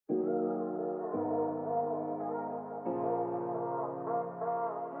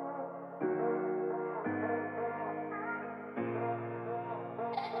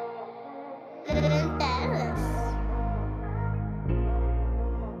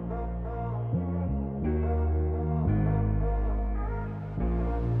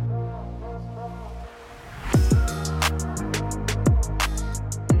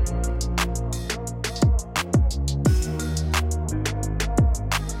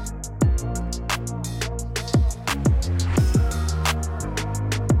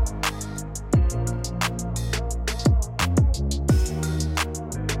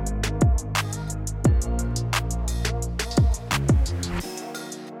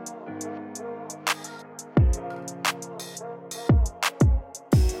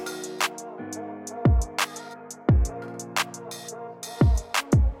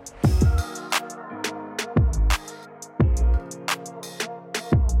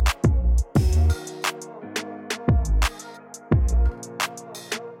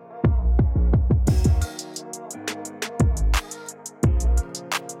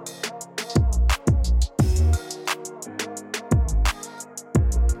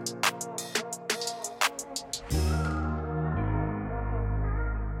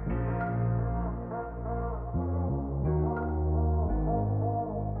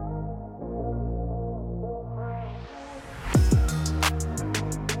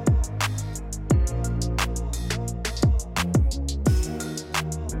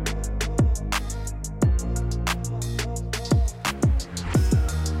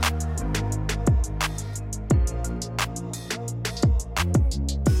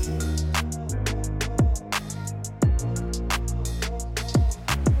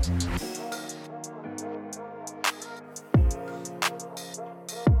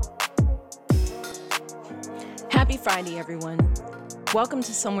Friday, everyone. Welcome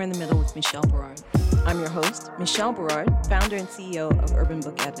to Somewhere in the Middle with Michelle Berard. I'm your host, Michelle Berard, founder and CEO of Urban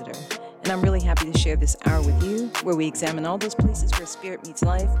Book Editor, and I'm really happy to share this hour with you where we examine all those places where spirit meets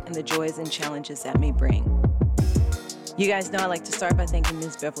life and the joys and challenges that may bring. You guys know I like to start by thanking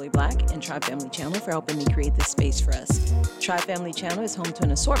Ms. Beverly Black and Tribe Family Channel for helping me create this space for us. Tribe Family Channel is home to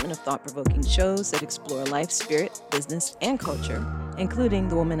an assortment of thought-provoking shows that explore life, spirit, business, and culture, including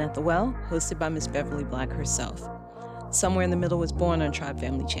The Woman at the Well, hosted by Ms. Beverly Black herself. Somewhere in the Middle was born on Tribe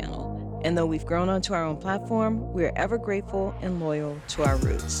Family Channel, and though we've grown onto our own platform, we are ever grateful and loyal to our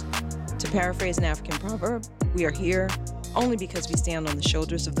roots. To paraphrase an African proverb, we are here only because we stand on the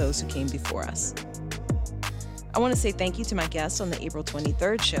shoulders of those who came before us. I want to say thank you to my guests on the April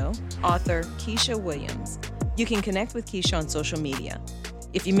 23rd show, author Keisha Williams. You can connect with Keisha on social media.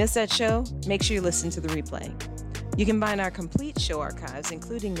 If you missed that show, make sure you listen to the replay. You can find our complete show archives,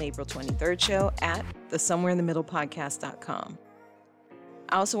 including the April 23rd show, at the somewhereinthemiddlepodcast.com.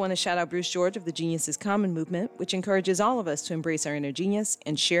 I also want to shout out Bruce George of the Genius is Common movement, which encourages all of us to embrace our inner genius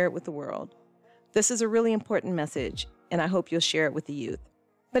and share it with the world. This is a really important message, and I hope you'll share it with the youth.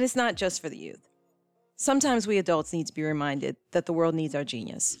 But it's not just for the youth. Sometimes we adults need to be reminded that the world needs our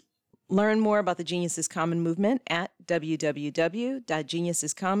genius. Learn more about the Genius is Common movement at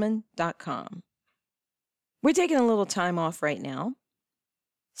www.geniusiscommon.com. We're taking a little time off right now,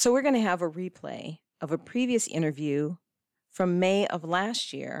 so we're going to have a replay of a previous interview from May of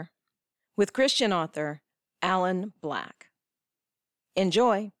last year with Christian author Alan Black.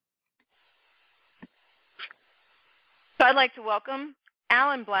 Enjoy. So I'd like to welcome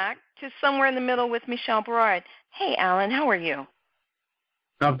Alan Black to Somewhere in the Middle with Michelle Berard. Hey, Alan, how are you?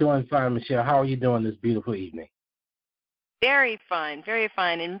 I'm doing fine, Michelle. How are you doing this beautiful evening? Very fine,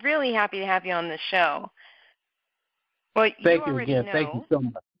 and really happy to have you on the show. Well, Thank you again. Thank you so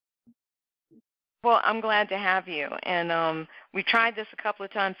much. Well, I'm glad to have you, and we tried this a couple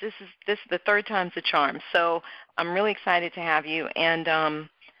of times. This is the third time's the charm, so I'm really excited to have you. And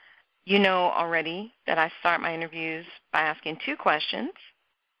you know already that I start my interviews by asking two questions,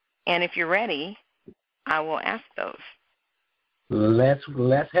 and if you're ready, I will ask those. Let's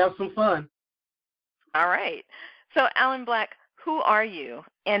have some fun. All right. So, Alan Black, who are you,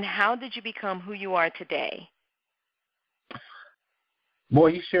 and how did you become who you are today? Boy,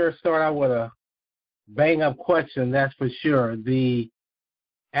 you sure start out with a bang-up question, that's for sure. The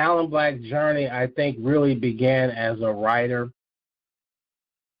Alan Black journey, I think, really began as a writer.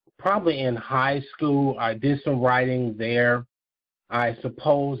 Probably in high school, I did some writing there. I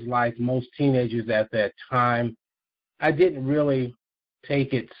suppose, like most teenagers at that time, I didn't really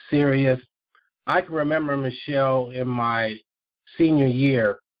take it serious. I can remember, Michelle, in my senior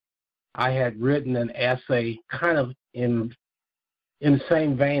year, I had written an essay kind of in the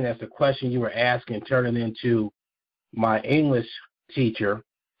same vein as the question you were asking, turning into my English teacher.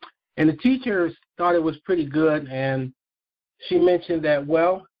 And the teacher thought it was pretty good, and she mentioned that,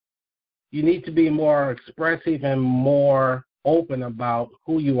 well, you need to be more expressive and more open about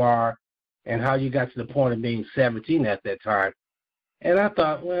who you are and how you got to the point of being 17 at that time. And I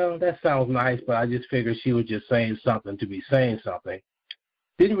thought, well, that sounds nice, but I just figured she was just saying something to be saying something.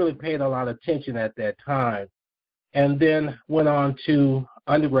 Didn't really pay it a lot of attention at that time. And then went on to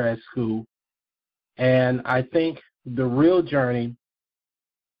undergrad school. And I think the real journey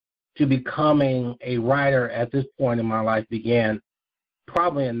to becoming a writer at this point in my life began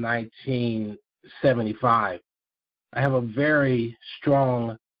probably in 1975. I have a very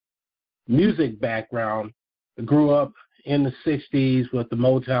strong music background. I grew up in the 60s with the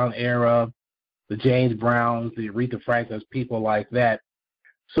Motown era, the James Browns, the Aretha Franklins, people like that.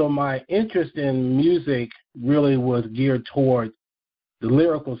 So my interest in music really was geared towards the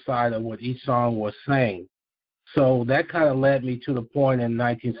lyrical side of what each song was saying. So that kind of led me to the point in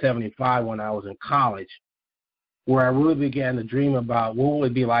 1975 when I was in college, where I really began to dream about what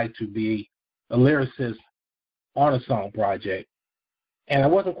would it be like to be a lyricist on a song project. And I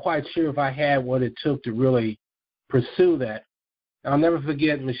wasn't quite sure if I had what it took to really pursue that. I'll never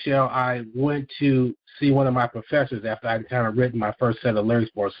forget, Michelle, I went to see one of my professors after I'd kind of written my first set of lyrics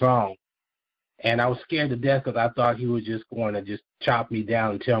for a song. And I was scared to death because I thought he was just going to just chop me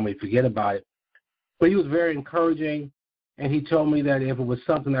down and tell me to forget about it. But he was very encouraging, and he told me that if it was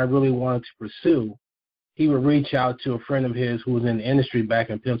something I really wanted to pursue, he would reach out to a friend of his who was in the industry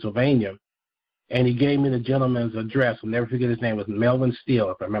back in Pennsylvania, and he gave me the gentleman's address. I'll never forget his name. It was Melvin Steele,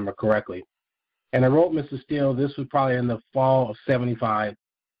 if I remember correctly. And I wrote Mr. Steele, this was probably in the fall of 75,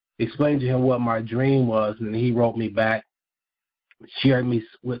 explained to him what my dream was, and he wrote me back, shared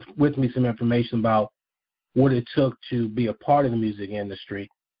with me some information about what it took to be a part of the music industry.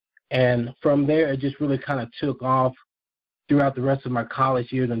 And from there, it just really kind of took off throughout the rest of my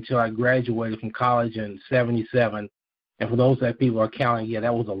college years until I graduated from college in 77. And for those that people are counting, yeah,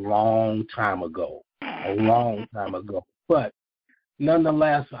 that was a long time ago, a long time ago. But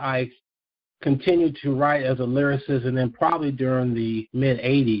nonetheless, I continued to write as a lyricist, and then probably during the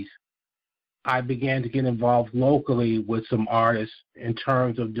mid-'80s, I began to get involved locally with some artists in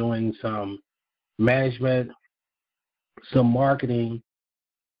terms of doing some management, some marketing,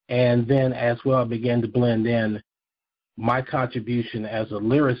 and then as well I began to blend in my contribution as a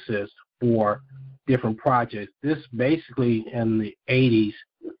lyricist for different projects. This basically in the 80s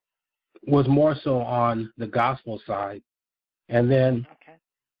was more so on the gospel side. And then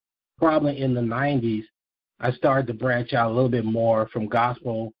probably in the 90s, I started to branch out a little bit more from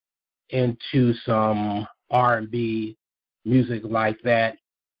gospel into some R&B music like that.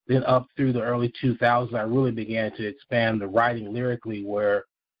 Then up through the early 2000s, I really began to expand the writing lyrically, where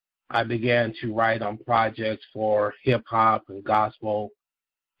I began to write on projects for hip-hop and gospel,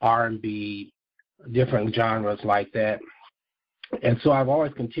 R&B, different genres like that. And so I've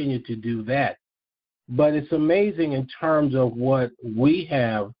always continued to do that. But it's amazing in terms of what we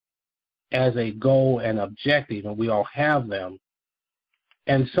have as a goal and objective, and we all have them.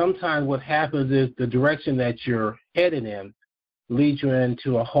 And sometimes what happens is the direction that you're headed in leads you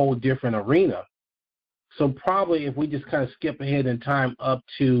into a whole different arena. So probably if we just kind of skip ahead in time up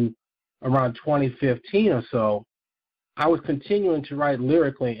to around 2015 or so, I was continuing to write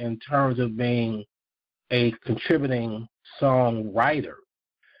lyrically in terms of being a contributing songwriter.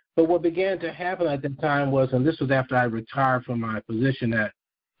 But what began to happen at the time was, and this was after I retired from my position at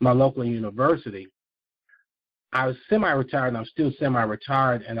my local university, I was semi-retired, and I'm still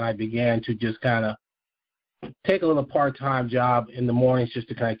semi-retired, and I began to just kind of take a little part-time job in the mornings just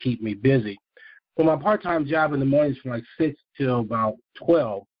to kind of keep me busy. So my part-time job in the mornings from like 6 till about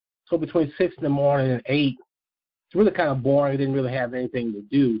 12. So between 6 in the morning and 8, it's really kind of boring. I didn't really have anything to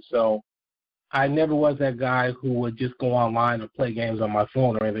do. So I never was that guy who would just go online or play games on my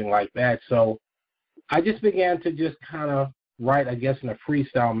phone or anything like that. So I just began to just kind of write, I guess, in a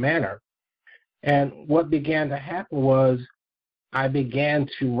freestyle manner. And what began to happen was I began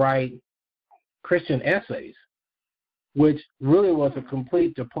to write Christian essays, which really was a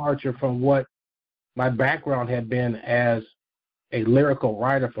complete departure from what my background had been as a lyrical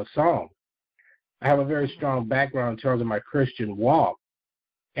writer for songs. I have a very strong background in terms of my Christian walk.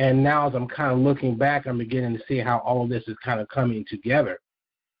 And now as I'm kind of looking back, I'm beginning to see how all of this is kind of coming together.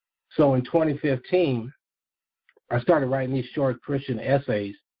 So in 2015, I started writing these short Christian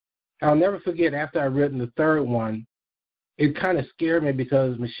essays. I'll never forget, after I'd written the third one, it kind of scared me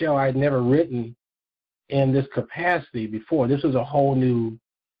because, Michelle, I'd never written in this capacity before. This was a whole new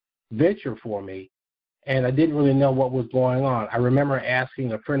venture for me, and I didn't really know what was going on. I remember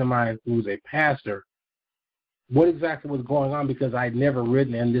asking a friend of mine who's a pastor what exactly was going on, because I'd never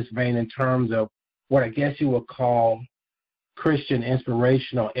written in this vein in terms of what I guess you would call Christian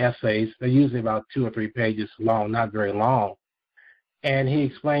inspirational essays. They're usually about 2 or 3 pages long, not very long. And he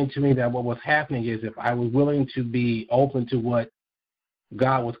explained to me that what was happening is if I was willing to be open to what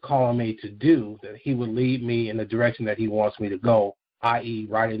God was calling me to do, that he would lead me in the direction that he wants me to go, i.e.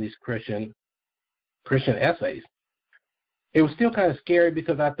 writing these Christian essays. It was still kind of scary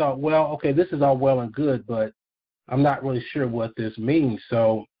because I thought, well, okay, this is all well and good, but I'm not really sure what this means.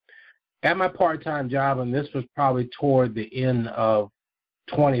 So at my part-time job, and this was probably toward the end of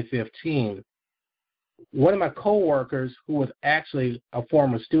 2015, one of my coworkers, who was actually a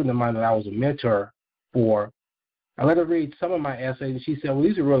former student of mine that I was a mentor for, I let her read some of my essays, and she said, well,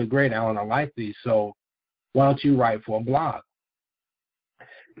 these are really great, Alan. I like these, so why don't you write for a blog?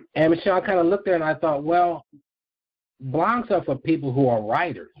 And Michelle, I kind of looked there, and I thought, well, blogs are for people who are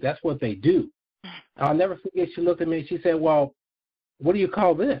writers. That's what they do. I'll never forget, she looked at me and she said, well, what do you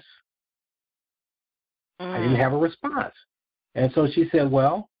call this? I didn't have a response. And so she said,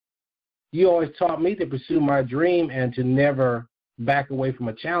 well, you always taught me to pursue my dream and to never back away from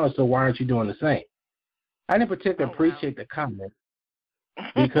a challenge, so why aren't you doing the same? I didn't particularly appreciate the comment,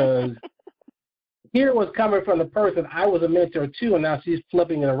 because here it was coming from the person I was a mentor to, and now she's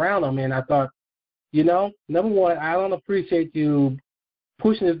flipping it around on me, and I thought, you know, number one, I don't appreciate you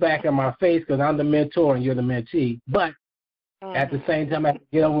pushing this back in my face because I'm the mentor and you're the mentee, but at the same time, I had to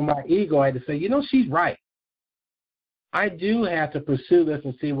get over my ego. I had to say, you know, she's right. I do have to pursue this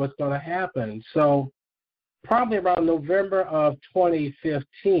and see what's going to happen. So probably around November of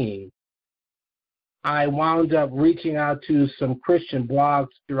 2015, I wound up reaching out to some Christian blogs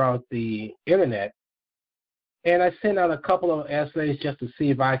throughout the internet, and I sent out a couple of essays just to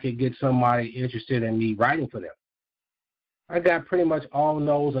see if I could get somebody interested in me writing for them. I got pretty much all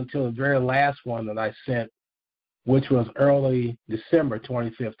no's until the very last one that I sent, which was early December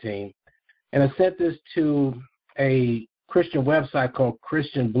 2015. And I sent this to a Christian website called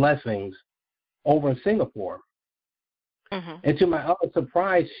Christian Blessings over in Singapore. Mm-hmm. And to my utter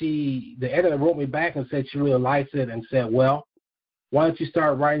surprise, the editor wrote me back and said she really likes it and said, well, why don't you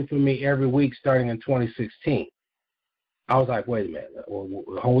start writing for me every week starting in 2016? I was like, wait a minute,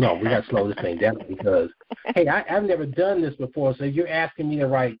 hold on, we got to slow this thing down because, hey, I've never done this before, so you're asking me to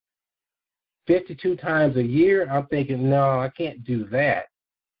write 52 times a year? I'm thinking, no, I can't do that.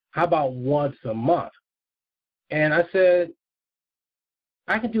 How about once a month? And I said,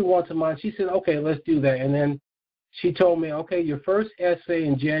 I can do once a month. She said, okay, let's do that. And then she told me, okay, your first essay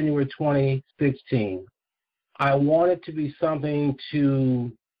in January 2016, I want it to be something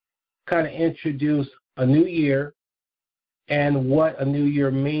to kind of introduce a new year and what a new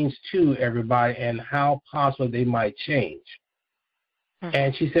year means to everybody and how possibly they might change. Mm-hmm.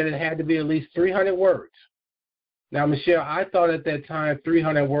 And she said it had to be at least 300 words. Now, Michelle, I thought at that time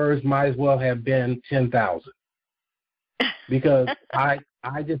 300 words might as well have been 10,000 because I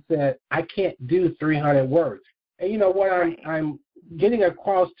just said I can't do 300 words. And you know what I'm getting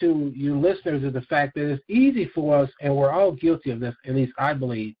across to you listeners is the fact that it's easy for us, and we're all guilty of this, at least I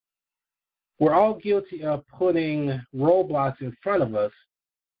believe, we're all guilty of putting roadblocks in front of us,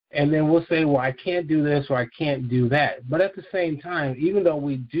 and then we'll say, well, I can't do this or I can't do that. But at the same time, even though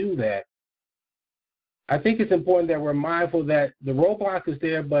we do that, I think it's important that we're mindful that the roadblock is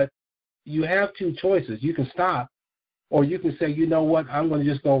there, but you have two choices. You can stop, or you can say, you know what, I'm going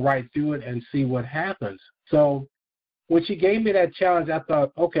to just go right through it and see what happens. So when she gave me that challenge, I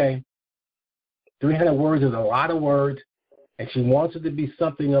thought, okay, 300 words is a lot of words, and she wants it to be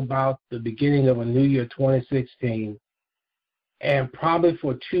something about the beginning of a new year, 2016. And probably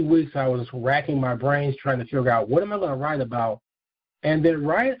for 2 weeks, I was racking my brains trying to figure out what am I going to write about. And then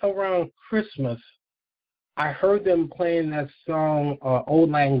right around Christmas, I heard them playing that song, Auld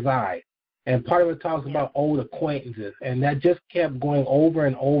Lang Syne. And part of it talks about old acquaintances. And that just kept going over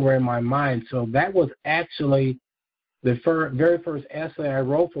and over in my mind. So that was actually the very first essay I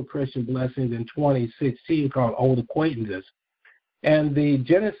wrote for Christian Blessings in 2016 called Old Acquaintances. And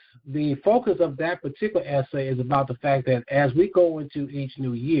the focus of that particular essay is about the fact that as we go into each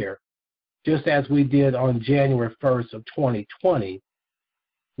new year, just as we did on January 1st of 2020,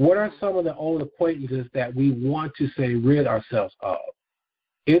 what are some of the old acquaintances that we want to, say, rid ourselves of?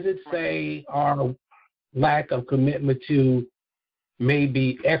 Is it, say, our lack of commitment to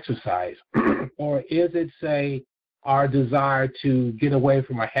maybe exercise? Or is it, say, our desire to get away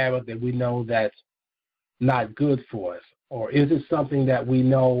from a habit that we know that's not good for us? Or is it something that we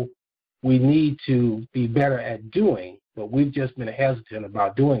know we need to be better at doing, but we've just been hesitant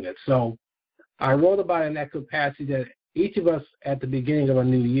about doing it? So I wrote about it in that capacity that each of us at the beginning of a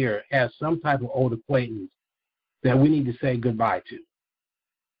new year has some type of old acquaintance that we need to say goodbye to.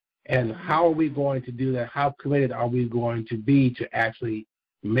 And how are we going to do that? How committed are we going to be to actually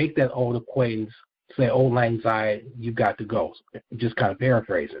make that old acquaintance say, Auld Lang Syne, you got to go? Just kind of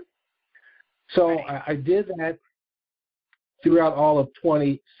paraphrasing. So I did that throughout all of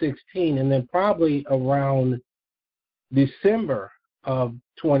 2016, and then probably around December of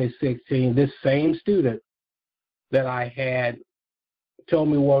 2016, this same student that I had told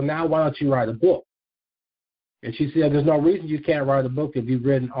me, well, now why don't you write a book? And she said, there's no reason you can't write a book if you've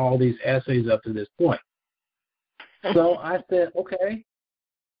written all these essays up to this point. So I said, okay,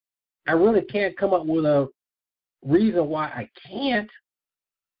 I really can't come up with a reason why I can't,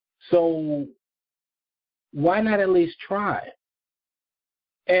 so why not at least try?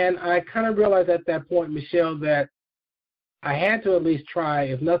 And I kind of realized at that point, Michelle, that I had to at least try,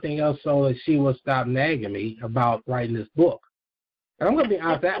 if nothing else, so that she would stop nagging me about writing this book. And I'm going to be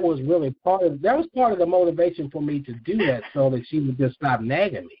honest, that was part of the motivation for me to do that, so that she would just stop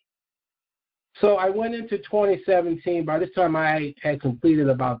nagging me. So I went into 2017. By this time, I had completed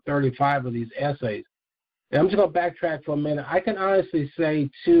about 35 of these essays. And I'm just going to backtrack for a minute. I can honestly say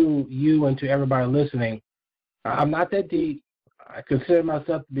to you and to everybody listening, I'm not that deep. I consider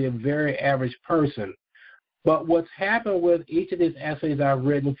myself to be a very average person. But what's happened with each of these essays I've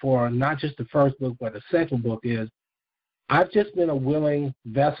written for not just the first book but the second book is I've just been a willing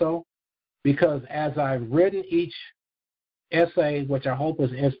vessel, because as I've written each essay, which I hope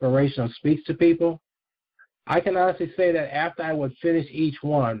is inspirational, speaks to people, I can honestly say that after I would finish each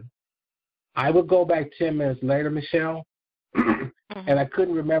one, I would go back 10 minutes later, Michelle, and I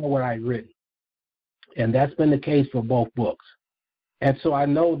couldn't remember what I'd written. And that's been the case for both books. And so I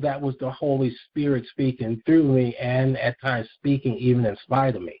know that was the Holy Spirit speaking through me and at times speaking even in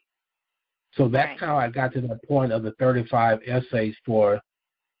spite of me. So that's how I got to that point of the 35 essays for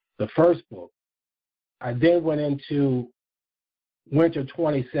the first book. I then went into winter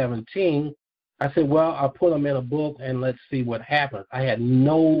 2017. I said, well, I'll put them in a book and let's see what happens. I had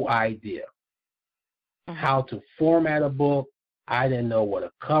no idea how to format a book. I didn't know what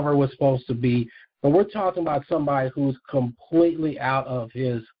a cover was supposed to be. But we're talking about somebody who's completely out of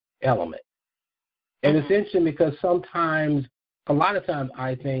his element. And it's interesting because a lot of times,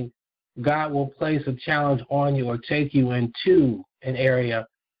 I think God will place a challenge on you or take you into an area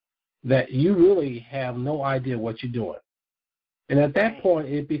that you really have no idea what you're doing. And at that point,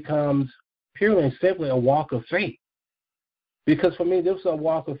 it becomes purely and simply a walk of faith. Because for me, this was a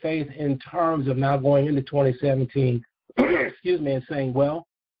walk of faith in terms of now going into 2017, and saying, well,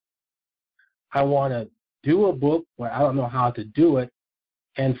 I want to do a book, but I don't know how to do it.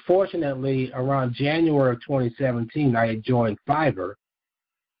 And fortunately, around January of 2017, I had joined Fiverr.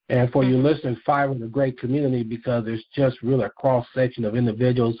 And for you listening, Fiverr is a great community because there's just really a cross-section of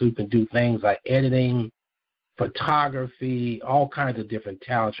individuals who can do things like editing, photography, all kinds of different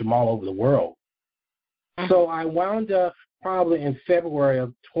talents from all over the world. So I wound up probably in February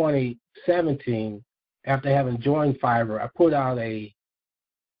of 2017, after having joined Fiverr, I put out a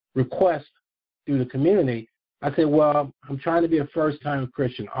request through the community. I said, well, I'm trying to be a first-time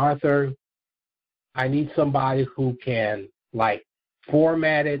Christian author. I need somebody who can,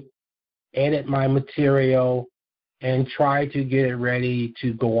 format it, edit my material, and try to get it ready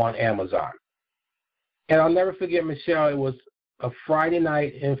to go on Amazon. And I'll never forget, Michelle, it was a Friday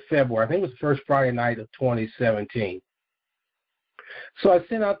night in February. I think it was the first Friday night of 2017. So I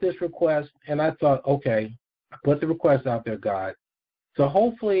sent out this request, and I thought, okay, I put the request out there, God. So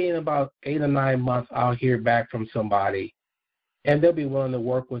hopefully in about 8 or 9 months, I'll hear back from somebody, and they'll be willing to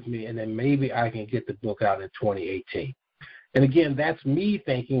work with me, and then maybe I can get the book out in 2018. And again, that's me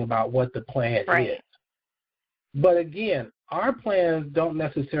thinking about what the plan is. But again, our plans don't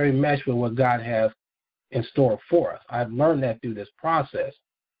necessarily mesh with what God has in store for us. I've learned that through this process.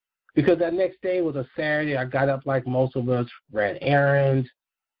 Because that next day was a Saturday. I got up like most of us, ran errands,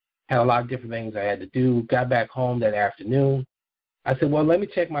 had a lot of different things I had to do, got back home that afternoon. I said, well, let me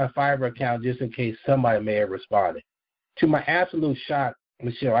check my Fiverr account just in case somebody may have responded. To my absolute shock,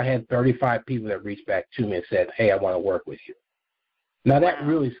 Michelle, I had 35 people that reached back to me and said, hey, I want to work with you. Now, that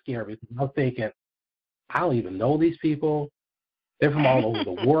really scared me. I'm thinking, I don't even know these people. They're from all over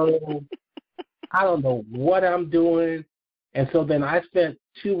the world. I don't know what I'm doing. And so then I spent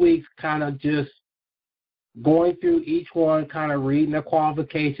 2 weeks kind of just going through each one, kind of reading their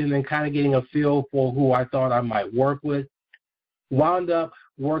qualifications and kind of getting a feel for who I thought I might work with. Wound up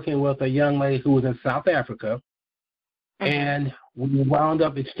working with a young lady who was in South Africa, and we wound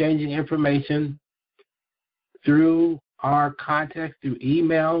up exchanging information through our contacts, through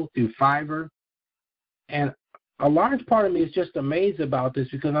email, through Fiverr. And a large part of me is just amazed about this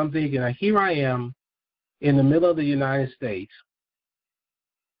because I'm thinking, here I am in the middle of the United States.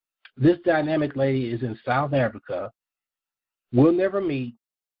 This dynamic lady is in South Africa. We'll never meet,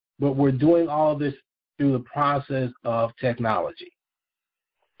 but we're doing all of this through the process of technology.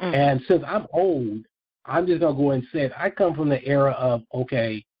 And since I'm old, I'm just going to go and say it. I come from the era of,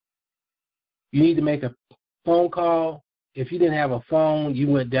 okay, you need to make a phone call. If you didn't have a phone, you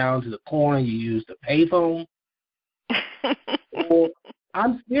went down to the corner, you used a payphone. Or,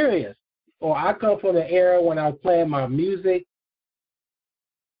 I'm serious. Or I come from the era when I was playing my music.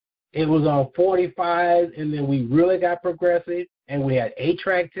 It was on 45, and then we really got progressive, and we had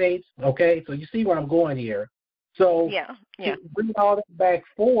 8-track tapes, okay? So you see where I'm going here. So to bring all that back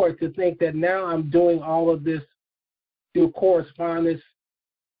forward to think that now I'm doing all of this through correspondence,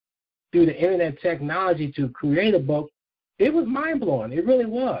 through the internet technology to create a book, it was mind-blowing. It really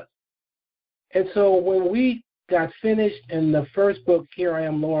was. And so when we got finished and the first book, Here I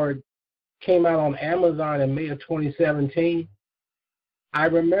Am, Lord, came out on Amazon in May of 2017, I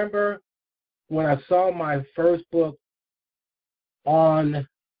remember when I saw my first book on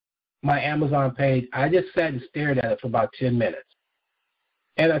my Amazon page, I just sat and stared at it for about 10 minutes.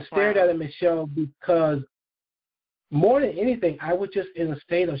 And I stared at it, Michelle, because more than anything, I was just in a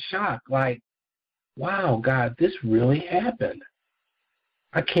state of shock, like, wow, God, this really happened.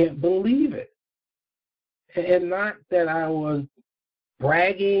 I can't believe it. And not that I was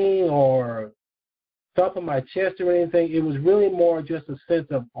bragging or thumping my chest or anything. It was really more just a sense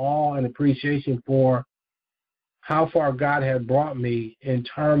of awe and appreciation for how far God had brought me in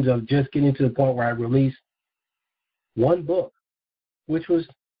terms of just getting to the point where I released one book, which was,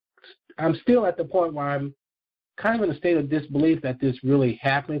 I'm still at the point where I'm kind of in a state of disbelief that this really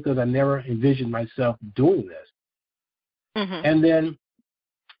happened because I never envisioned myself doing this. And then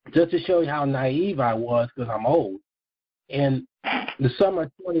just to show you how naive I was, because I'm old. In the summer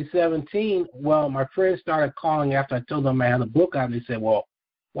of 2017, well, my friends started calling after I told them I had a book out, and they said, well,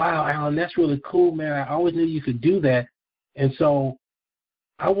 wow, Alan, that's really cool, man. I always knew you could do that. And so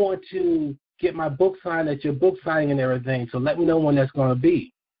I want to get my book signed at your book signing and everything, so let me know when that's going to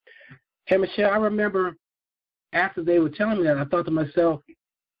be. And, Michelle, I remember after they were telling me that, I thought to myself,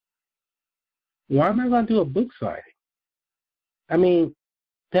 why am I going to do a book signing? I mean,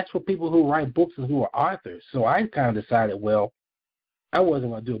 that's for people who write books and who are authors. So I kind of decided, well, I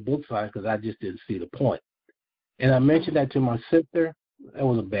wasn't going to do a book signing because I just didn't see the point. And I mentioned that to my sister. That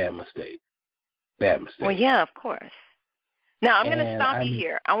was a bad mistake. Bad mistake. Well, yeah, of course. Now, I'm going to stop you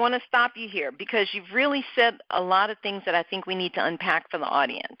here. I want to stop you here because you've really said a lot of things that I think we need to unpack for the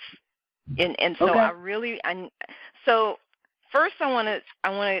audience. And so okay. So first I want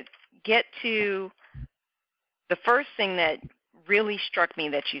to get to the first thing that really struck me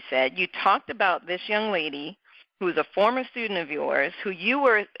that you said. You talked about this young lady who was a former student of yours, who you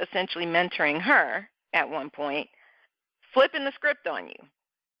were essentially mentoring her at one point, flipping the script on you.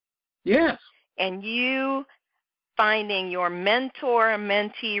 Yes. And you finding your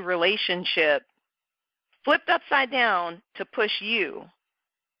mentor-mentee relationship flipped upside down to push you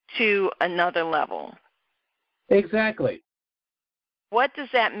to another level. Exactly. What does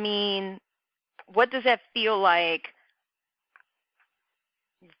that mean? What does that feel like?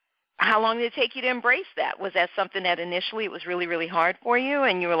 How long did it take you to embrace that? Was that something that initially it was really, really hard for you,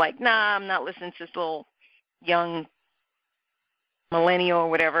 and you were like, nah, I'm not listening to this little young millennial or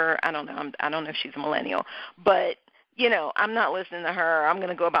whatever? I don't know. I don't know if she's a millennial, but I'm not listening to her. I'm going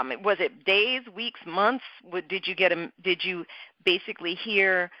to go about my. Was it days, weeks, months? Did you basically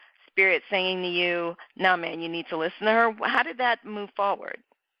hear Spirit saying to you, "No, man, you need to listen to her"? How did that move forward?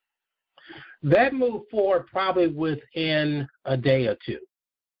 That moved forward probably within a day or two,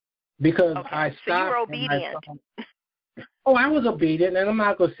 because I stopped. So you were obedient. I was obedient, and I'm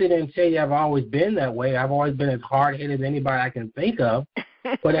not going to sit there and tell you I've always been that way. I've always been as hard-headed as anybody I can think of.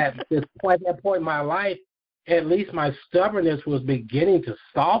 But at that point in my life, at least my stubbornness was beginning to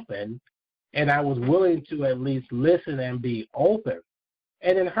soften, and I was willing to at least listen and be open.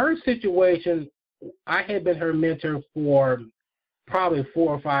 And in her situation, I had been her mentor for probably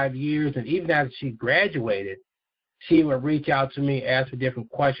 4 or 5 years, and even after she graduated, she would reach out to me, ask for different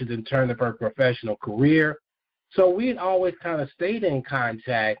questions in terms of her professional career. So we'd always kind of stayed in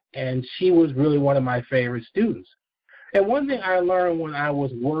contact, and she was really one of my favorite students. And one thing I learned when I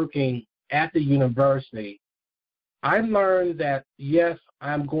was working at the university, I learned that, yes,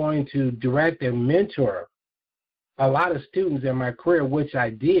 I'm going to direct and mentor a lot of students in my career, which I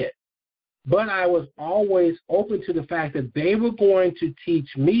did. But I was always open to the fact that they were going to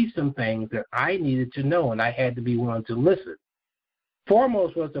teach me some things that I needed to know, and I had to be willing to listen.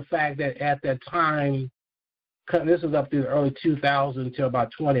 Foremost was the fact that at that time, this was up through the early 2000s until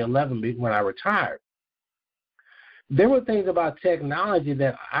about 2011 when I retired, there were things about technology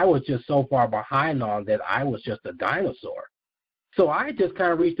that I was just so far behind on that I was just a dinosaur. So I just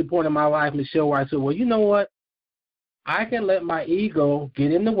kind of reached the point in my life, Michelle, where I said, well, you know what? I can let my ego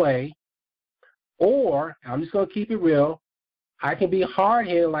get in the way, or I'm just going to keep it real. I can be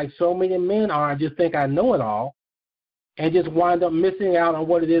hard-headed like so many men are and just think I know it all and just wind up missing out on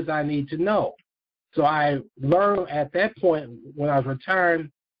what it is I need to know. So I learned at that point when I was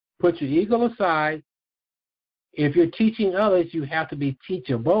retired, put your ego aside. If you're teaching others, you have to be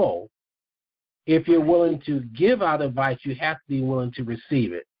teachable. If you're willing to give out advice, you have to be willing to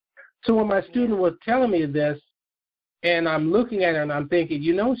receive it. So when my student was telling me this, and I'm looking at her and I'm thinking,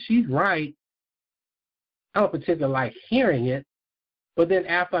 she's right. I don't particularly like hearing it. But then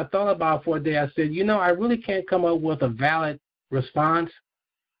after I thought about it for a day, I said, I really can't come up with a valid response.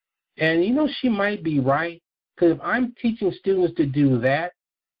 And, she might be right, because if I'm teaching students to do that,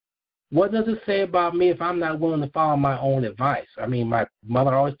 what does it say about me if I'm not willing to follow my own advice? I mean, my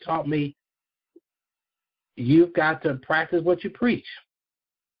mother always taught me, you've got to practice what you preach.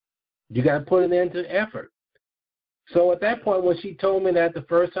 You got to put it into effort. So at that point, when she told me that the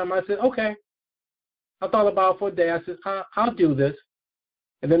first time, I said, okay. I thought about it for a day. I said, I'll do this.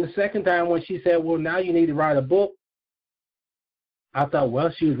 And then the second time when she said, well, now you need to write a book, I thought,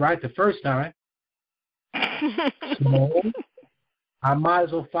 well, she was right the first time. So I might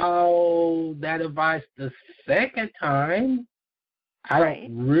as well follow that advice the second time. I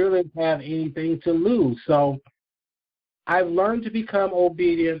don't really have anything to lose. So I've learned to become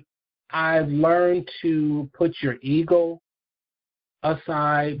obedient. I've learned to put your ego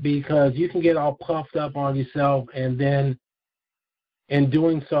aside, because you can get all puffed up on yourself, and then in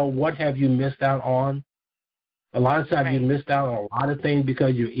doing so, what have you missed out on? A lot of times you missed out on a lot of things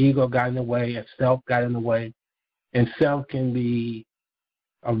because your ego got in the way and self got in the way. And self can be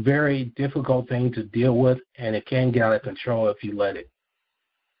a very difficult thing to deal with, and it can get out of control if you let it.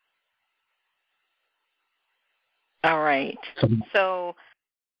 All right. So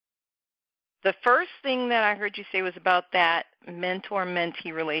the first thing that I heard you say was about that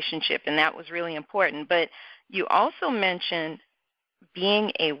mentor-mentee relationship, and that was really important. But you also mentioned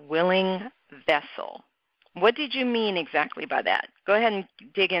being a willing vessel. What did you mean exactly by that? Go ahead and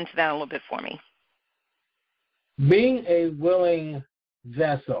dig into that a little bit for me. Being a willing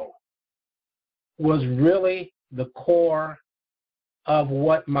vessel was really the core of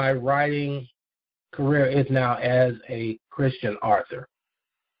what my writing career is now as a Christian author.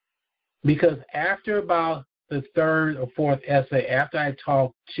 Because after about the third or fourth essay, after I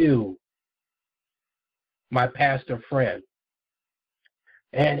talked to my pastor friend,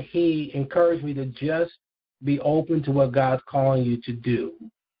 and he encouraged me to just be open to what God's calling you to do,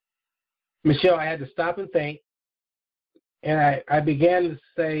 Michelle, I had to stop and think, and I began to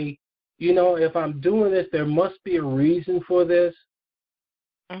say, you know, if I'm doing this, there must be a reason for this.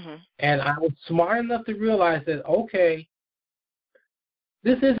 Mm-hmm. And I was smart enough to realize that, okay,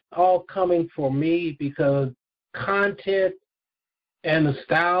 this isn't all coming for me because content and the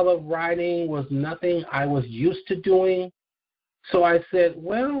style of writing was nothing I was used to doing. So I said,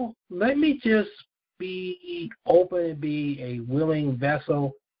 well, let me just be open and be a willing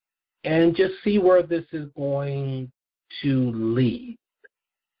vessel and just see where this is going to lead.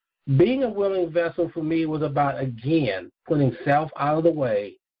 Being a willing vessel for me was about, again, putting self out of the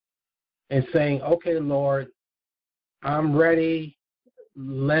way and saying, okay, Lord, I'm ready.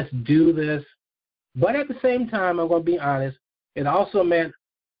 Let's do this. But at the same time, I'm going to be honest, it also meant,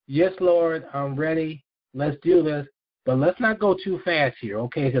 yes, Lord, I'm ready. Let's do this. But let's not go too fast here,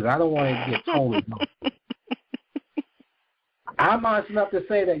 okay, because I don't want to get totally wrong. I'm honest enough to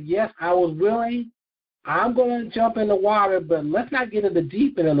say that, yes, I was willing. I'm going to jump in the water, but let's not get in the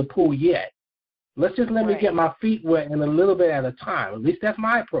deep end of the pool yet. Let's just let me get my feet wet and a little bit at a time. At least that's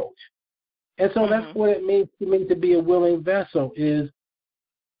my approach. And so that's what it means to me to be a willing vessel is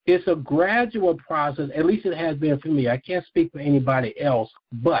it's a gradual process, at least it has been for me. I can't speak for anybody else,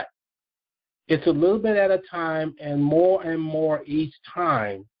 but it's a little bit at a time, and more each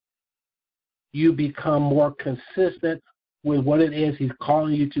time you become more consistent with what it is he's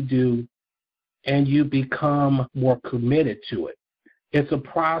calling you to do, and you become more committed to it. It's a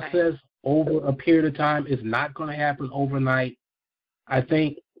process over a period of time. It's not going to happen overnight. I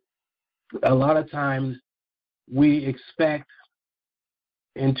think a lot of times we expect,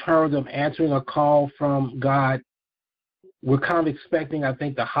 in terms of answering a call from God, we're kind of expecting, I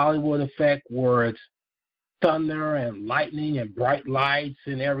think, the Hollywood effect where it's thunder and lightning and bright lights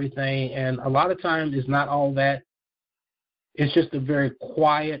and everything. And a lot of times it's not all that. It's just a very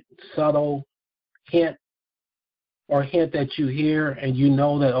quiet, subtle hint that you hear, and you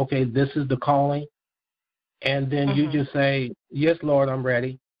know that, okay, this is the calling. And then you just say, yes, Lord, I'm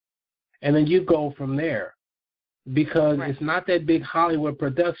ready. And then you go from there. Because it's not that big Hollywood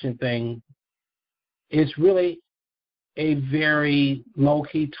production thing. It's really a very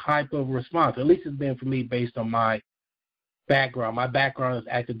low-key type of response. At least it's been for me based on my background. My background is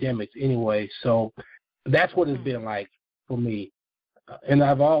academics anyway, so that's what it's been like for me. And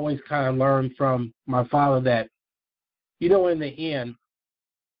I've always kind of learned from my father that, you know, in the end,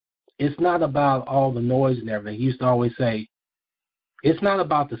 it's not about all the noise and everything. He used to always say, it's not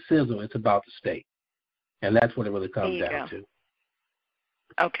about the sizzle, it's about the steak. And that's what it really comes down to.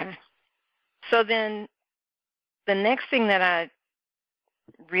 Okay. So then the next thing that I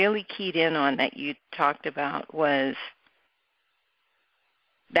really keyed in on that you talked about was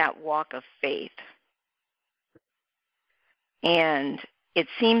that walk of faith. And it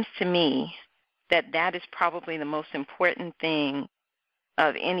seems to me that that is probably the most important thing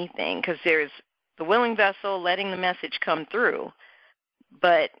of anything, because there's the willing vessel letting the message come through.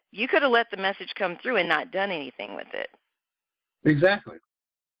 But you could have let the message come through and not done anything with it. Exactly.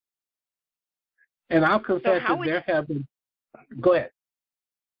 And I'll confess that there have been. Go ahead.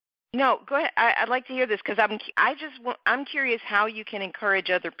 No, go ahead. I'd like to hear this because I'm curious how you can encourage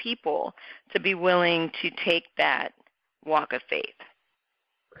other people to be willing to take that walk of faith.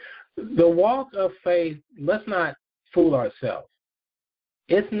 The walk of faith, let's not fool ourselves.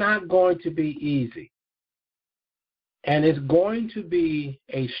 It's not going to be easy. And it's going to be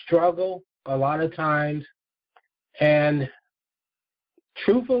a struggle a lot of times. And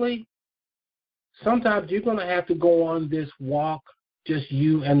truthfully, sometimes you're going to have to go on this walk, just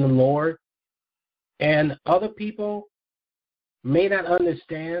you and the Lord. And other people may not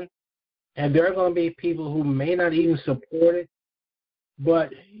understand, And there are going to be people who may not even support it,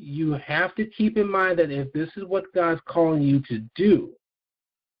 but you have to keep in mind that if this is what God's calling you to do,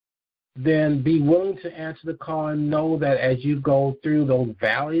 then be willing to answer the call and know that as you go through those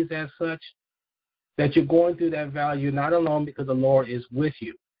valleys as such, that you're going through that valley, you're not alone because the Lord is with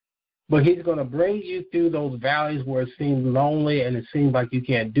you. But he's going to bring you through those valleys where it seems lonely and it seems like you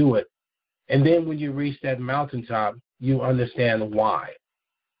can't do it. And then when you reach that mountaintop, you understand why.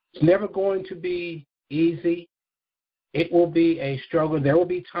 It's never going to be easy. It will be a struggle. There will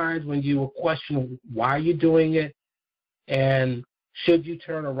be times when you will question why you're doing it and should you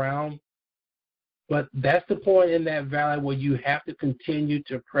turn around. But that's the point in that valley where you have to continue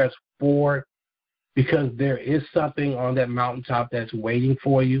to press forward because there is something on that mountaintop that's waiting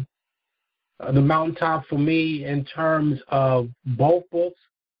for you. The mountaintop for me in terms of both books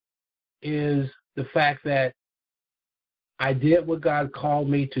is the fact that I did what God called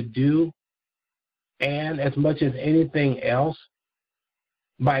me to do, and as much as anything else,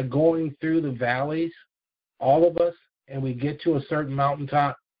 by going through the valleys, all of us, and we get to a certain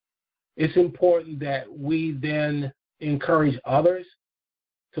mountaintop, it's important that we then encourage others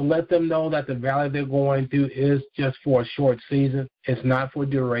to let them know that the valley they're going through is just for a short season. It's not for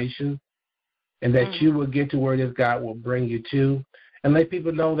duration, and that you will get to where this God will bring you to. And let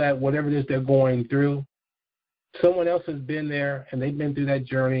people know that whatever it is they're going through, someone else has been there, and they've been through that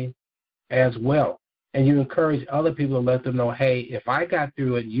journey as well. And you encourage other people to let them know, hey, if I got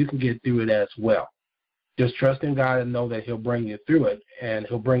through it, you can get through it as well. Just trust in God and know that he'll bring you through it, and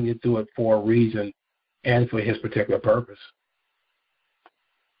he'll bring you through it for a reason and for his particular purpose.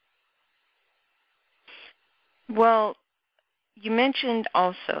 Well, you mentioned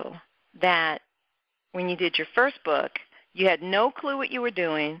also that when you did your first book, you had no clue what you were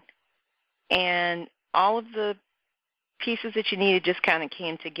doing, and all of the pieces that you needed just kind of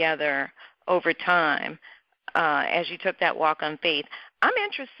came together over time as you took that walk on faith. I'm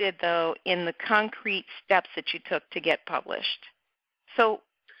interested, though, in the concrete steps that you took to get published. So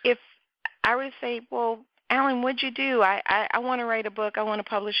if I were to say, well, Alan, what'd you do? I want to write a book. I want to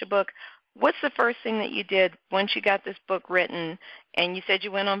publish a book. What's the first thing that you did once you got this book written and you said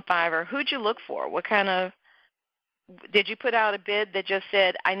you went on Fiverr? Who'd you look for? What kind of – did you put out a bid that just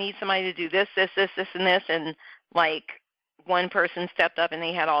said, I need somebody to do this, this, this, this, and this, and like one person stepped up and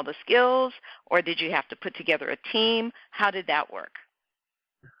they had all the skills, or did you have to put together a team? How did that work?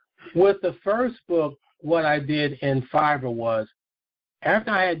 With the first book, what I did in Fiverr was,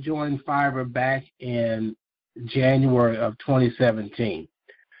 after I had joined Fiverr back in January of 2017,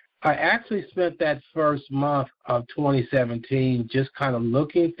 I actually spent that first month of 2017 just kind of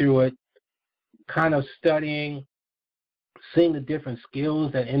looking through it, kind of studying, seeing the different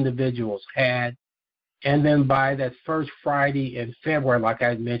skills that individuals had. And then by that first Friday in February, like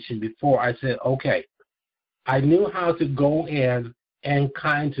I mentioned before, I said, okay, I knew how to go in and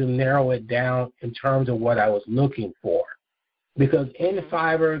kind of narrow it down in terms of what I was looking for. Because in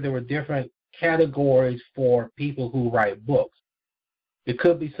Fiverr, there were different categories for people who write books. It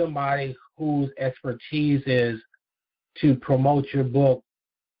could be somebody whose expertise is to promote your book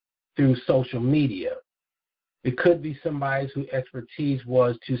through social media. It could be somebody whose expertise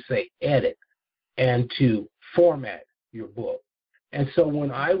was to, say, edit and to format your book. And so when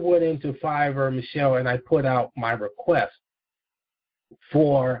I went into Fiverr, Michelle, and I put out my request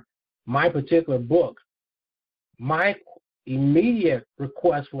for my particular book, my immediate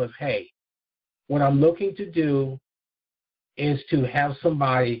request was, hey, what I'm looking to do is to have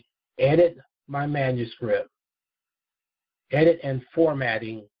somebody edit my manuscript, edit and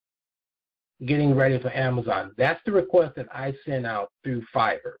formatting, getting ready for Amazon. That's the request that I sent out through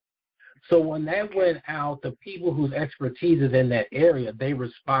Fiverr. So when that went out, the people whose expertise is in that area, they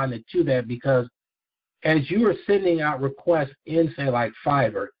responded to that, because as you are sending out requests in, say, like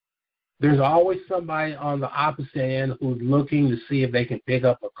Fiverr, there's always somebody on the opposite end who's looking to see if they can pick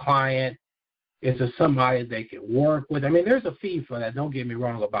up a client. Is there somebody they can work with? I mean, there's a fee for that. Don't get me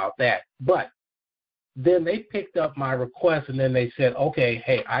wrong about that. But then they picked up my request, and then they said, okay,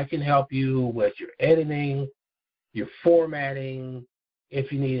 hey, I can help you with your editing, your formatting.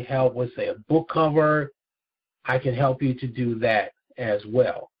 If you need help with, say, a book cover, I can help you to do that as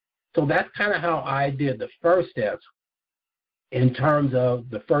well. So that's kind of how I did the first steps in terms of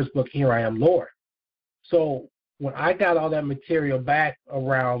the first book, Here I Am, Lord. So when I got all that material back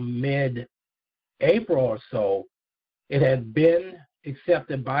around mid-April or so, it had been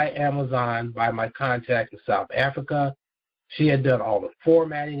accepted by Amazon by my contact in South Africa. She had done all the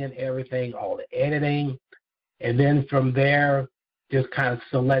formatting and everything, all the editing. And then from there, just kind of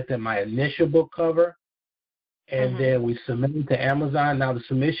selected my initial book cover. and then we submitted to Amazon. Now, the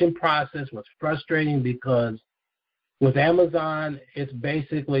submission process was frustrating because with Amazon, it's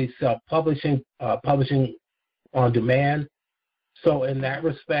basically self-publishing, publishing on demand. So in that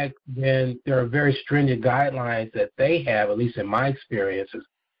respect, then there are very stringent guidelines that they have, at least in my experiences.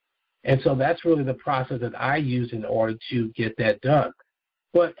 And so that's really the process that I use in order to get that done.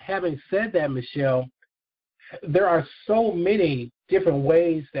 But having said that, Michelle, there are so many different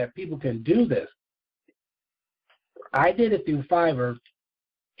ways that people can do this. I did it through Fiverr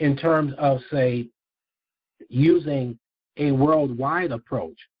in terms of, say, using a worldwide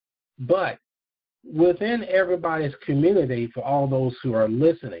approach. But within everybody's community, for all those who are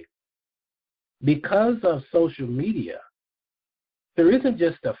listening, because of social media, there isn't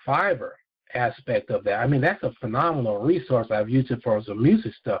just the Fiverr aspect of that. I mean, that's a phenomenal resource. I've used it for some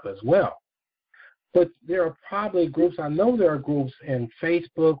music stuff as well. But there are probably groups, I know there are groups in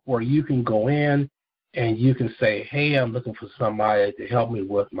Facebook where you can go in and you can say, hey, I'm looking for somebody to help me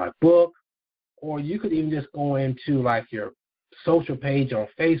with my book. Or you could even just go into like your social page on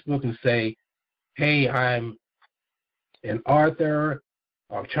Facebook and say, hey, I'm an author.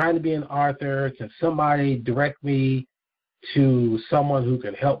 I'm trying to be an author. Can somebody direct me to someone who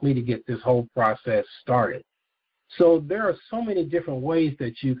can help me to get this whole process started? So there are so many different ways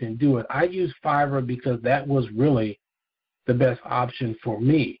that you can do it. I use Fiverr because that was really the best option for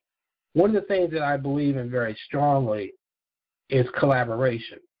me. One of the things that I believe in very strongly is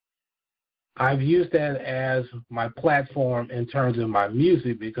collaboration. I've used that as my platform in terms of my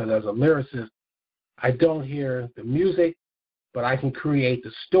music because as a lyricist, I don't hear the music, but I can create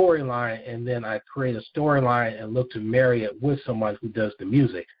the storyline, and then I create a storyline and look to marry it with someone who does the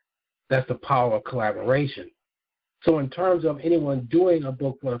music. That's the power of collaboration. So in terms of anyone doing a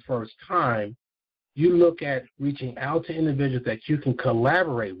book for the first time, you look at reaching out to individuals that you can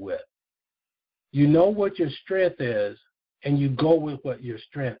collaborate with. You know what your strength is, and you go with what your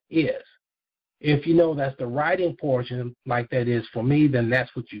strength is. If you know that's the writing portion, like that is for me, then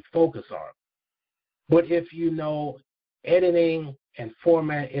that's what you focus on. But if you know editing and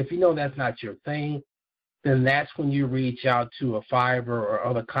format, if you know that's not your thing, then that's when you reach out to a Fiverr or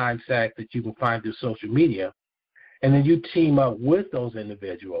other contact that you can find through social media. And then you team up with those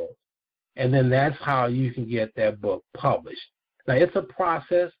individuals. And then that's how you can get that book published. Now, it's a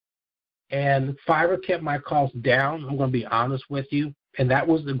process, and Fiverr kept my costs down. I'm going to be honest with you. And that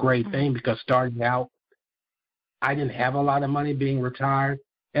was the great thing because starting out, I didn't have a lot of money being retired.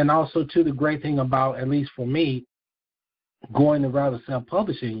 And also, too, the great thing about, at least for me, going the route of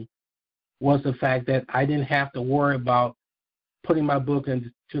self-publishing was the fact that I didn't have to worry about putting my book into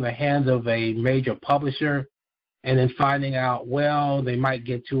the hands of a major publisher and then finding out, well, they might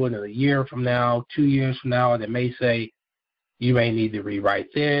get to it in a year from now, 2 years from now, and they may say, you may need to rewrite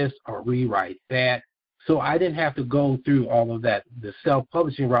this or rewrite that. So I didn't have to go through all of that. The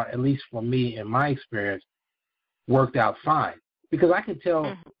self-publishing route, at least for me in my experience, worked out fine. Because I can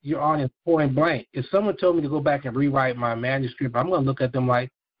tell your audience point blank, if someone told me to go back and rewrite my manuscript, I'm going to look at them like,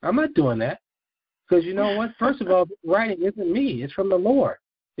 I'm not doing that. Because you know what? First of all, writing isn't me. It's from the Lord.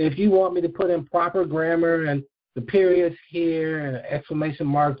 If you want me to put in proper grammar and the periods here and exclamation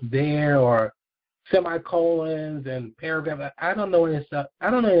marks there or semicolons and paragraphs, I don't know any of stuff. I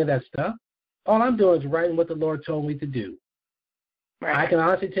don't know any of that stuff. All I'm doing is writing what the Lord told me to do. Right. I can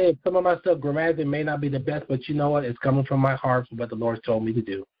honestly tell you some of my stuff grammatically may not be the best, but you know what? It's coming from my heart from what the Lord told me to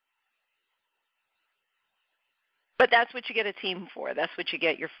do. But that's what you get a team for. That's what you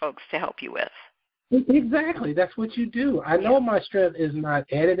get your folks to help you with. Exactly. That's what you do. I know my strength is not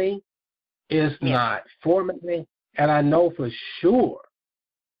editing. It's not formatting. And I know for sure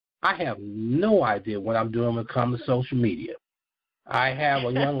I have no idea what I'm doing when it comes to social media. I have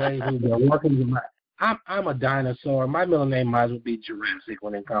a young lady who's been working with my I'm a dinosaur. My middle name might as well be Jurassic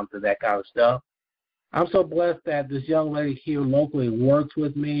when it comes to that kind of stuff. I'm so blessed that this young lady here locally works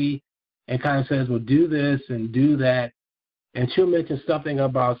with me and kind of says, well, do this and do that. And she'll mention something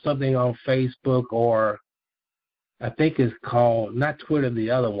about something on Facebook or I think it's called, not Twitter, the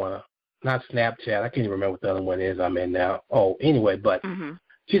other one, not Snapchat. I can't even remember what the other one is I'm in now. Oh, anyway, but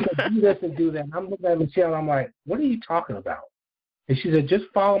she said, do this and do that. And I'm looking at Michelle and I'm like, what are you talking about? And she said, just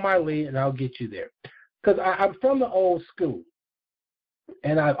follow my lead and I'll get you there. Because I'm from the old school.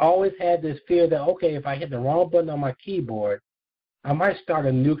 And I've always had this fear that, okay, if I hit the wrong button on my keyboard, I might start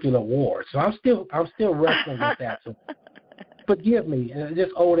a nuclear war. So I'm still wrestling with that. So forgive me. And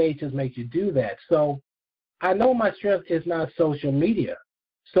just old age just makes you do that. So I know my strength is not social media.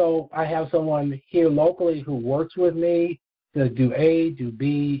 So I have someone here locally who works with me to do A, do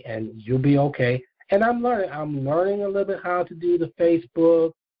B, and you'll be okay. And I'm learning a little bit how to do the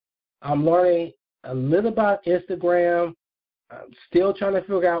Facebook. I'm learning a little about Instagram. I'm still trying to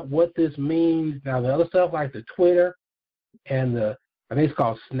figure out what this means. Now, the other stuff like the Twitter and I think it's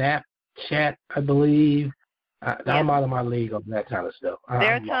called Snapchat, I believe. I'm out of my league on that kind of stuff.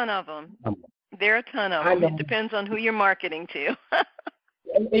 There are a ton of them. It depends on who you're marketing to.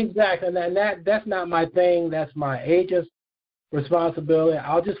 Exactly, and that's not my thing. That's my agent's responsibility.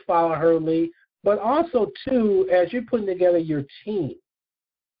 I'll just follow her lead. But also, too, as you're putting together your team,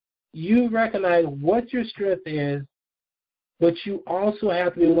 you recognize what your strength is, but you also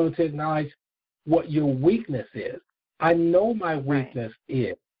have to be willing to acknowledge what your weakness is. I know my weakness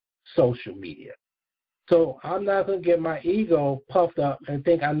is social media. So I'm not going to get my ego puffed up and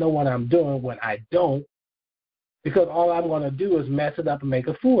think I know what I'm doing when I don't, because all I'm going to do is mess it up and make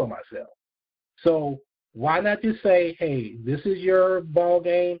a fool of myself. So why not just say, hey, this is your ball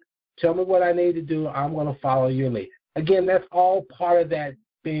game. Tell me what I need to do. I'm going to follow your lead. Again, that's all part of that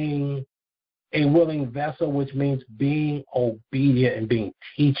being a willing vessel, which means being obedient and being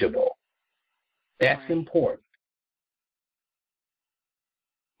teachable. That's important.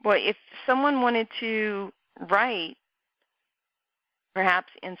 Well, if someone wanted to write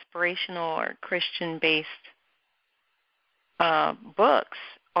perhaps inspirational or Christian-based books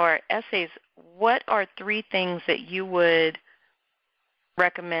or essays, what are 3 things that you would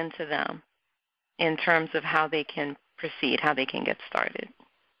recommend to them in terms of how they can proceed, how they can get started?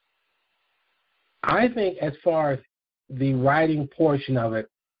 I think as far as the writing portion of it,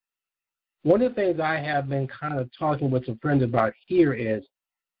 one of the things I have been kind of talking with some friends about here is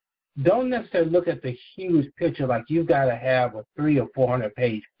don't necessarily look at the huge picture like you've got to have a 300 or 400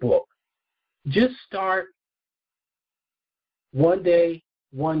 page book. Just start one day,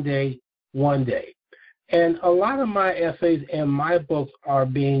 one day, one day. And a lot of my essays and my books are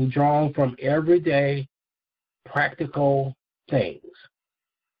being drawn from everyday practical things.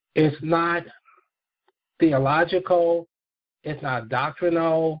 It's not theological. It's not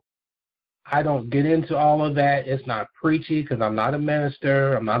doctrinal. I don't get into all of that. It's not preachy because I'm not a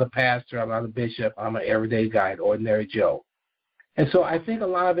minister. I'm not a pastor. I'm not a bishop. I'm an everyday guy, an ordinary Joe. And so I think a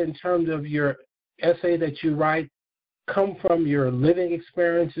lot of it in terms of your essay that you write come from your living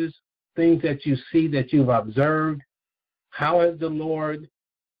experiences, things that you see that you've observed. How has the Lord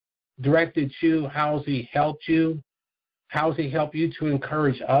directed you? How has He helped you? How has He helped you to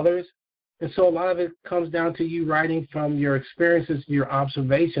encourage others? And so a lot of it comes down to you writing from your experiences, your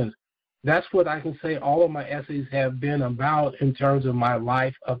observations. That's what I can say all of my essays have been about in terms of my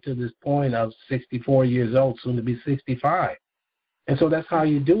life up to this point of 64 years old, soon to be 65. And so that's how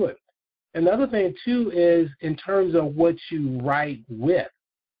you do it. Another thing, too, is in terms of what you write with.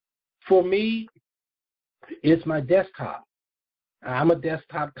 For me, it's my desktop. I'm a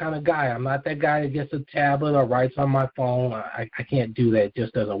desktop kind of guy. I'm not that guy that gets a tablet or writes on my phone. I can't do that. It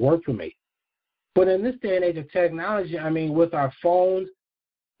just doesn't work for me. But in this day and age of technology, I mean, with our phones,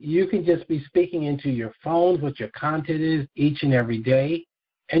 you can just be speaking into your phones what your content is each and every day,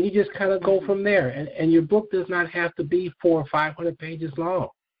 and you just kind of go from there. And your book does not have to be 400 or 500 pages long.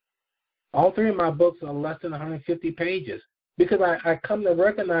 All 3 of my books are less than 150 pages because I come to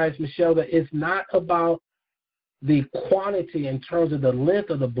recognize, Michelle, that it's not about the quantity in terms of the length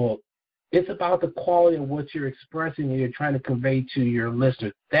of the book. It's about the quality of what you're expressing and you're trying to convey to your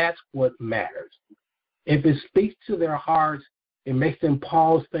listeners. That's what matters. If it speaks to their hearts, it makes them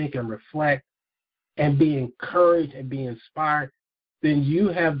pause, think, and reflect, and be encouraged and be inspired, then you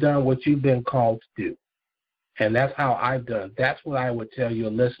have done what you've been called to do. And that's how I've done it. That's what I would tell your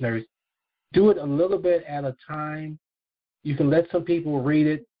listeners. Do it a little bit at a time. You can let some people read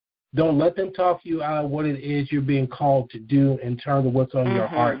it. Don't let them talk you out of what it is you're being called to do in terms of what's on your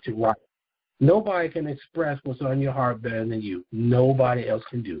heart to write. Nobody can express what's on your heart better than you. Nobody else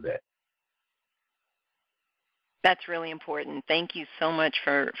can do that. That's really important. Thank you so much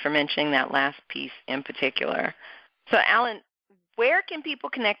for mentioning that last piece in particular. So, Alan, where can people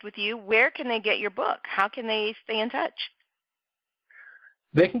connect with you? Where can they get your book? How can they stay in touch?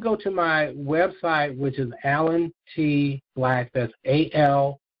 They can go to my website, which is Alan T. Black. That's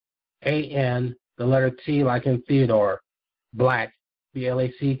ALAN, the letter T like in Theodore, Black,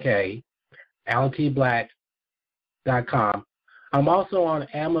 BLACK, AlanTBlack.com. I'm also on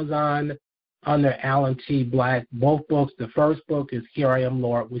Amazon under Alan T. Black. Both books. The first book is Here I Am,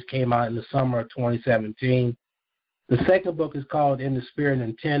 Lord, which came out in the summer of 2017. The second book is called In the Spirit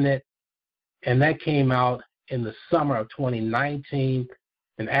Intended, and that came out in the summer of 2019.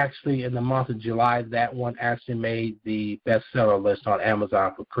 And actually, in the month of July, that one actually made the bestseller list on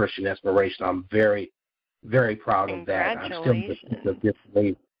Amazon for Christian inspiration. I'm very, very proud of that. I'm still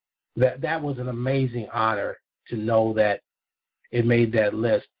disbelieving. That was an amazing honor to know that it made that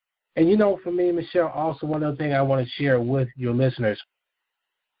list. And for me, Michelle, also one other thing I want to share with your listeners.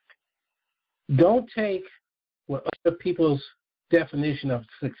 Don't take what other people's definition of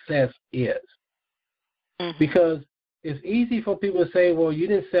success is. Mm-hmm. Because it's easy for people to say, well, you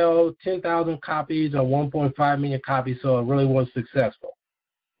didn't sell 10,000 copies or 1.5 million copies, so it really wasn't successful.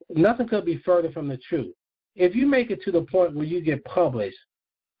 Nothing could be further from the truth. If you make it to the point where you get published,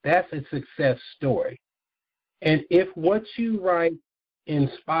 that's a success story. And if what you write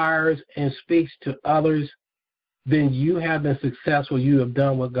inspires and speaks to others, then you have been successful. You have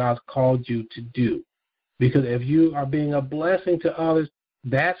done what God's called you to do. Because if you are being a blessing to others,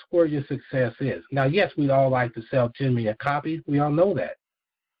 that's where your success is. Now, yes, we'd all like to sell 10 million copies. We all know that.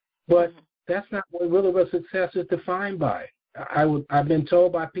 But that's not what success is defined by. I've been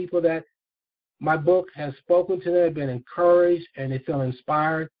told by people that my book has spoken to them, been encouraged, and they feel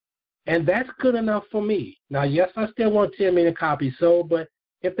inspired. And that's good enough for me. Now, yes, I still want 10 million copies sold, but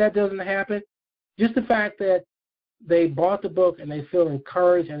if that doesn't happen, just the fact that they bought the book and they feel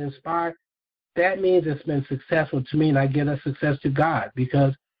encouraged and inspired, that means it's been successful to me, and I give that success to God,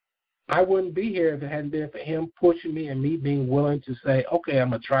 because I wouldn't be here if it hadn't been for him pushing me and me being willing to say, okay,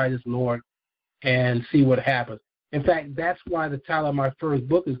 I'm going to try this, Lord, and see what happens. In fact, that's why the title of my first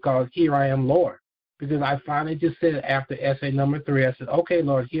book is called Here I Am, Lord, because I finally just said after essay number 3, I said, okay,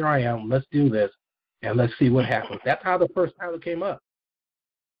 Lord, here I am. Let's do this, and let's see what happens. That's how the first title came up.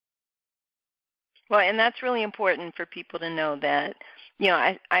 Well, and that's really important for people to know that,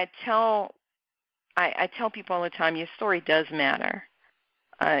 I tell people all the time, your story does matter.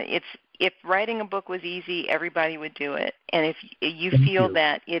 If writing a book was easy, everybody would do it. And if you feel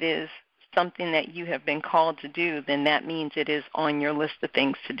that it is something that you have been called to do, then that means it is on your list of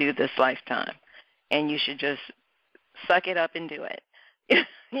things to do this lifetime. And you should just suck it up and do it. I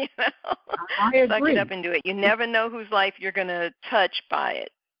agree. Suck it up and do it. You never know whose life you're going to touch by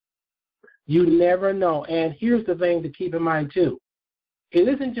it. You never know. And here's the thing to keep in mind, too. It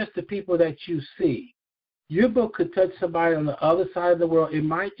isn't just the people that you see. Your book could touch somebody on the other side of the world. It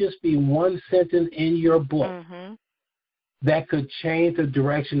might just be one sentence in your book that could change the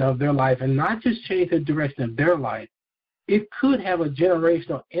direction of their life, and not just change the direction of their life. It could have a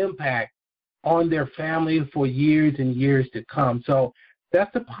generational impact on their family for years and years to come. So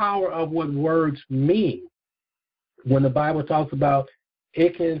that's the power of what words mean. When the Bible talks about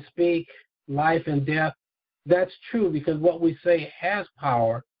it can speak life and death, that's true, because what we say has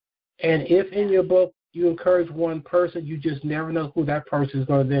power. And if in your book you encourage one person, you just never know who that person is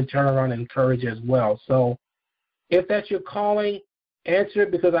going to then turn around and encourage as well. So if that's your calling, answer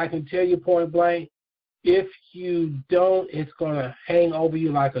it, because I can tell you point blank, if you don't, it's going to hang over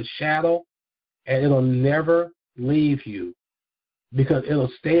you like a shadow, and it'll never leave you, because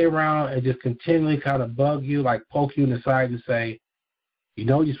it'll stay around and just continually kind of bug you, like poke you in the side and say,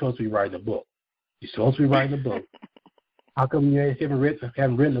 you're supposed to be writing a book. You're supposed to be writing a book. How come you haven't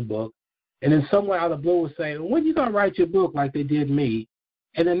written a book? And then somewhere out of the blue will say, when are you going to write your book like they did me?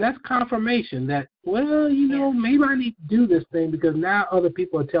 And then that's confirmation that, well, maybe I need to do this thing, because now other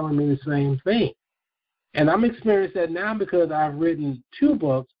people are telling me the same thing. And I'm experiencing that now because I've written 2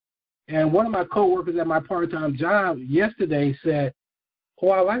 books. And one of my coworkers at my part-time job yesterday said,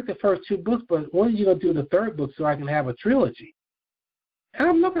 I like the first 2 books, but when are you going to do the 3rd book so I can have a trilogy? And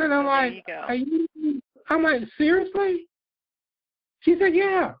I'm looking at her like, I'm like, seriously? She said,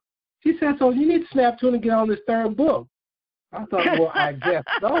 yeah. She said, so you need to snap to it and get on this 3rd book. I thought, well, I guess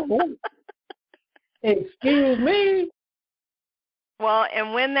so. Excuse me. Well,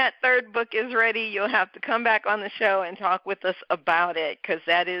 and when that 3rd book is ready, you'll have to come back on the show and talk with us about it, because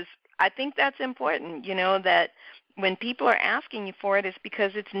I think that's important, that when people are asking you for it, it's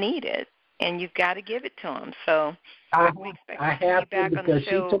because it's needed, and you've got to give it to them. So we expect I to have be back to, on the because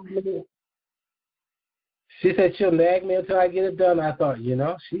show. She said she'll nag me until I get it done. I thought,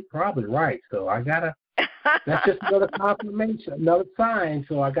 she's probably right. So I got to, that's just another confirmation, another sign.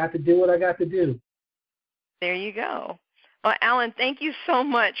 So I got to do what I got to do. There you go. Well, Alan, thank you so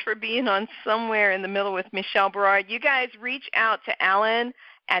much for being on Somewhere in the Middle with Michelle Berard. You guys reach out to Alan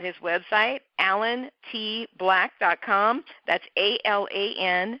at his website, alantblack.com. That's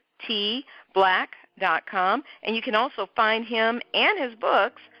ALANT black.com. And you can also find him and his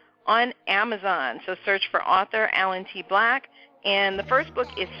books on Amazon. So search for author Alan T. Black. And the first book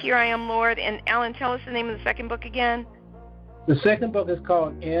is Here I Am, Lord. And Alan, tell us the name of the second book again. The second book is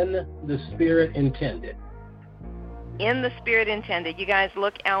called In the Spirit Intended. In the Spirit Intended. You guys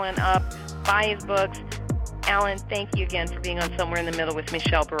look Alan up, buy his books. Alan, thank you again for being on Somewhere in the Middle with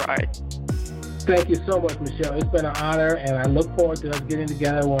Michelle Berard. Thank you so much, Michelle. It's been an honor, and I look forward to us getting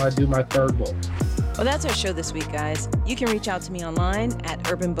together when I do my 3rd book. Well, that's our show this week, guys. You can reach out to me online at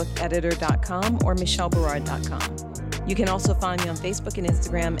urbanbookeditor.com or michelleberard.com. You can also find me on Facebook and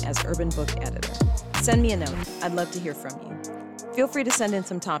Instagram as Urban Book Editor. Send me a note. I'd love to hear from you. Feel free to send in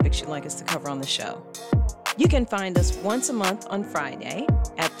some topics you'd like us to cover on the show. You can find us once a month on Friday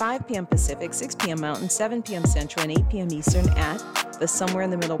at 5 p.m. Pacific, 6 p.m. Mountain, 7 p.m. Central, and 8 p.m. Eastern at the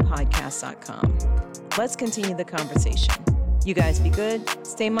somewhereinthemiddlepodcast.com. Let's continue the conversation. You guys be good,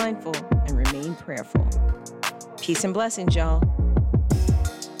 stay mindful, and remain prayerful. Peace and blessings, y'all.